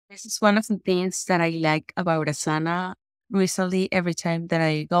This is one of the things that I like about Asana. Recently, every time that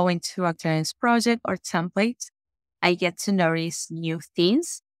I go into a client's project or template, I get to notice new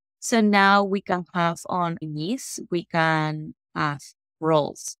things. So now we can have on needs, we can have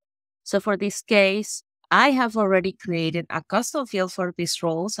roles. So for this case, I have already created a custom field for these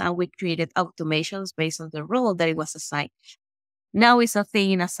roles and we created automations based on the role that it was assigned. Now it's a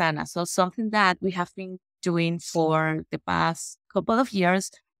thing in Asana. So something that we have been doing for the past couple of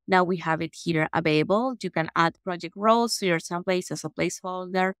years. Now we have it here available. You can add project roles to your templates as a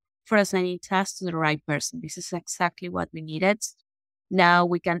placeholder for assigning tasks to the right person. This is exactly what we needed. Now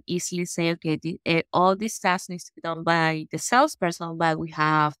we can easily say, okay, all these tasks needs to be done by the salesperson, but we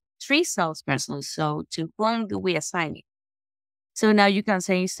have 3 salespersons. So to whom do we assign it? So now you can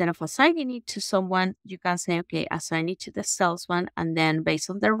say, instead of assigning it to someone, you can say, okay, assign it to the sales one. And then based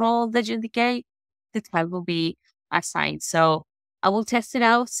on the role that you indicate, the type will be assigned. So I will test it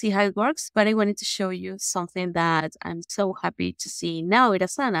out, see how it works. But I wanted to show you something that I'm so happy to see now with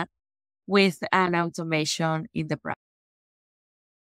Asana with an automation in the browser.